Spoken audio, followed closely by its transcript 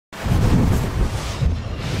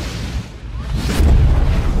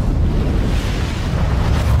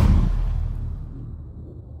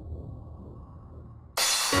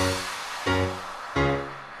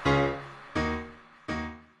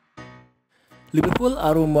Liverpool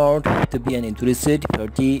are rumored to be an interested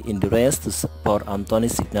party in the race to support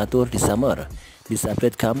Anthony's signature this summer. This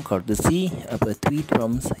update comes courtesy of a tweet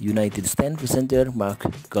from United Stand presenter Mark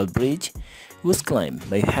Goldbridge, whose claim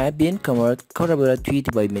may have been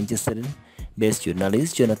corroborated by Manchester-based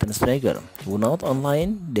journalist Jonathan Strager, who noted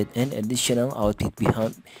online that an additional outfit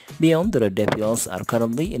beyond the Red Devils are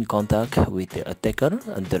currently in contact with the attacker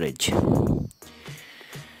entourage.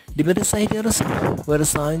 The Merseyside were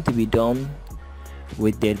assigned to be done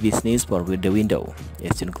with their business for the window.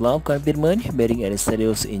 Asian club confirmed bearing any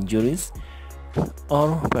serious injuries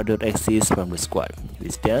or further exits from the squad,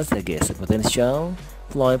 which does suggest a potential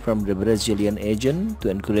ploy from the Brazilian agent to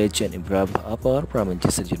encourage an improved offer from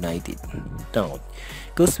Manchester United. Now,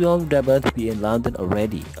 Coach will be in London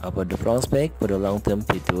already about the prospect for the long-term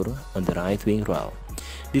future on the right-wing role.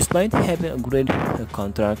 Despite having agreed a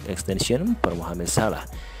contract extension for Mohamed Salah,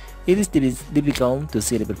 it is difficult to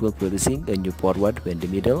see Liverpool producing a new forward when the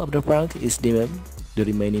middle of the park is the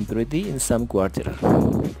remaining priority in some quarter.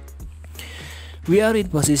 We are in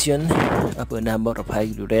possession of a number of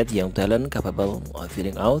high-rated young talent capable of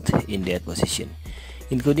filling out in that position,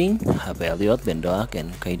 including Harvey Elliott, Ben Doak,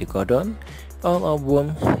 and Kaidi Gordon, all of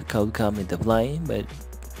whom could come into play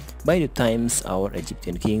by the times our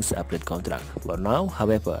Egyptian Kings upgrade contract. For now,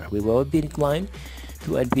 however, we will be inclined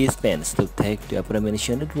to advise fans to take the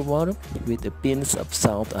aforementioned rumor with a pinch of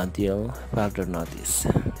salt until further notice.